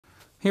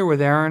Here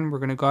with Erin, we're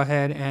going to go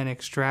ahead and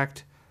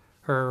extract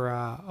her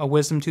a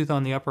wisdom tooth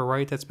on the upper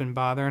right that's been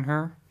bothering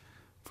her.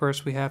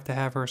 First, we have to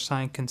have her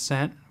sign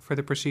consent for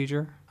the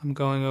procedure. I'm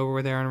going over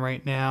with Erin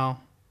right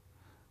now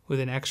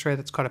with an x-ray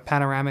that's called a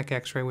panoramic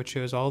x-ray, which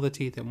shows all the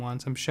teeth at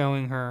once. I'm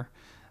showing her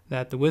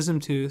that the wisdom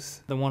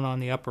tooth, the one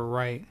on the upper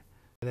right,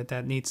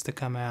 that needs to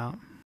come out.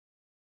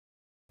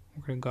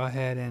 We're going to go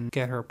ahead and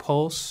get her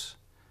pulse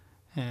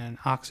and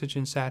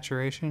oxygen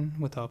saturation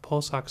with a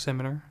pulse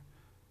oximeter.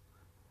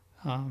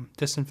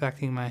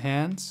 Disinfecting my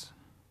hands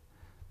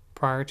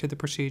prior to the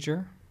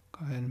procedure.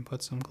 Go ahead and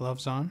put some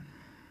gloves on.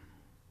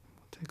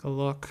 Take a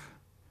look.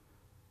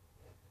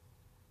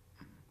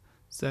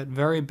 It's that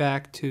very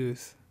back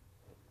tooth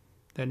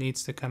that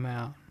needs to come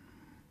out.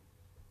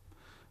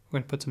 We're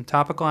going to put some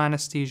topical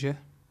anesthesia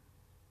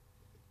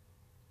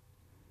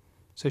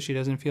so she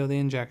doesn't feel the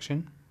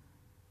injection.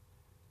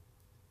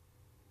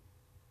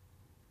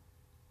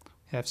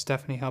 We have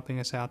Stephanie helping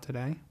us out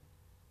today.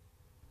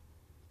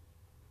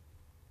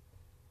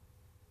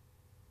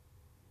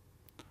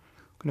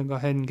 I'm going to go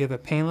ahead and give a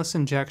painless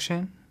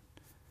injection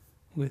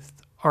with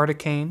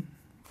Articaine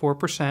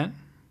 4%.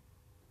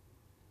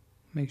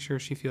 Make sure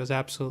she feels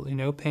absolutely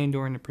no pain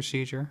during the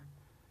procedure.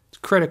 It's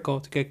critical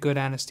to get good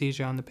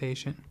anesthesia on the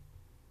patient,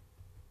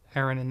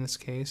 Erin in this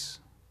case.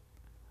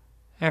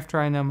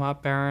 After I numb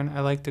up Erin, I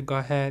like to go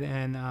ahead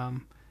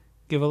and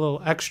give a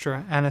little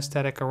extra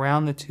anesthetic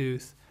around the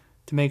tooth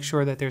to make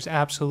sure that there's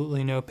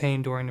absolutely no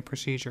pain during the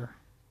procedure.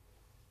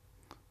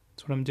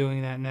 That's what I'm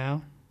doing that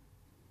now.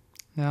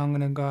 Now I'm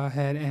going to go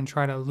ahead and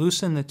try to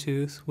loosen the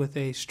tooth with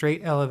a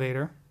straight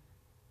elevator.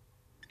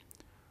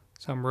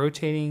 So I'm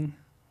rotating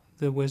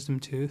the wisdom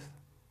tooth.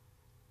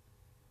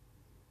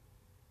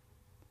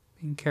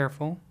 Being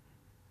careful.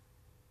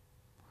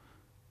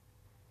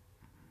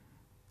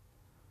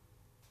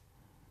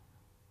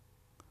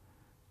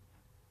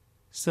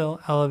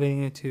 Still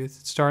elevating the tooth.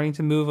 It's starting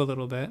to move a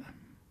little bit.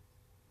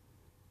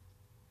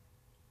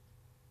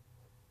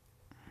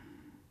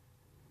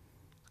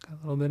 Got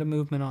a little bit of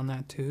movement on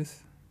that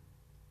tooth.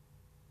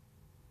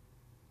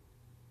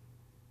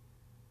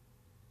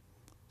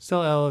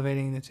 Still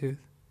elevating the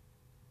tooth.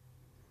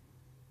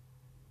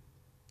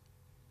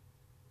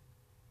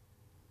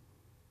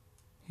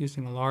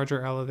 Using a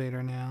larger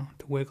elevator now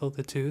to wiggle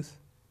the tooth.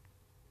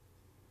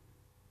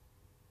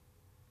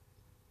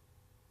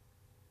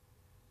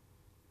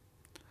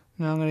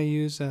 Now I'm going to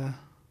use a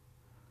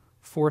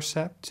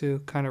forceps to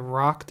kind of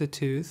rock the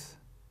tooth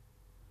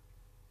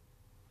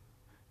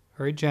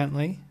very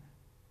gently,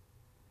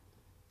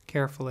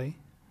 carefully.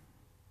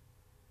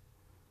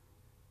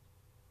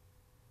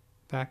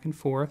 Back and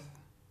forth.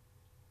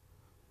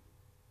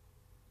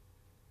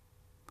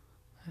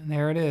 And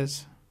there it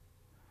is.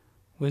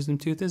 Wisdom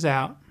tooth is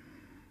out.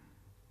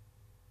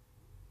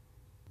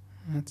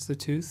 That's the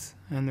tooth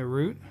and the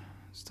root.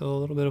 Still a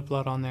little bit of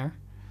blood on there.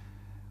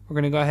 We're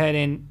going to go ahead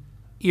and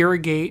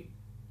irrigate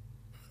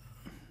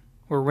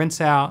or rinse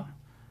out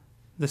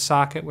the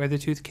socket where the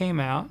tooth came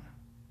out.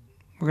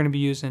 We're going to be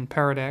using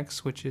Paradex,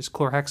 which is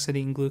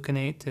chlorhexidine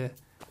gluconate, to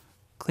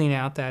clean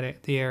out the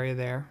area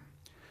there.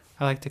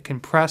 I like to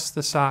compress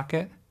the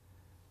socket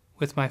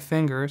with my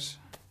fingers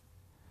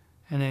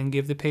and then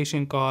give the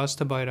patient gauze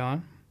to bite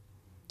on.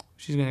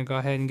 She's going to go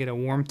ahead and get a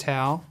warm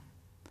towel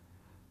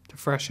to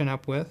freshen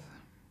up with.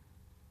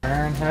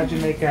 Erin, how'd you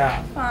make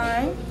out?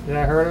 Fine. Did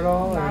that hurt at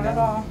all? Not at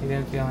all. You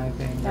didn't feel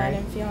anything, right? I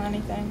didn't feel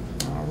anything.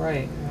 All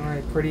right,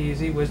 pretty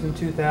easy. Wisdom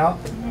tooth out.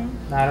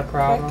 Not a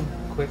problem.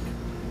 Quick.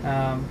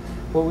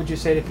 What would you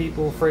say to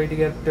people afraid to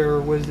get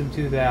their wisdom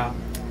tooth out?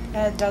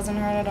 It doesn't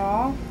hurt at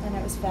all, and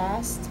it was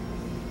fast.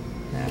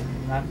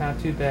 Yeah, not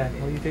too bad.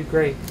 Well, you did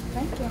great.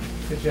 Thank you.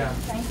 Good job.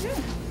 Thank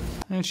you.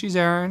 And she's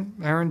Erin.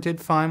 Erin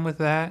did fine with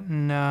that,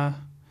 and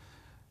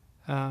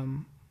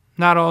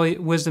not all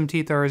wisdom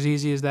teeth are as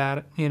easy as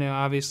that. You know,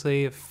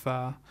 obviously, if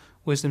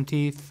wisdom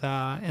teeth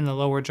in the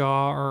lower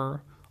jaw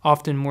are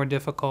often more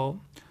difficult,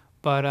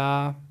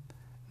 but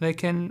they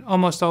can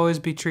almost always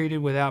be treated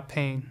without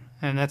pain,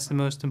 and that's the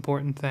most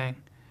important thing.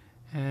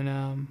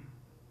 And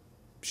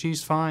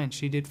she's fine.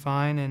 She did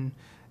fine and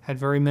had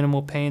very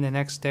minimal pain the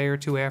next day or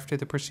two after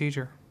the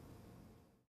procedure.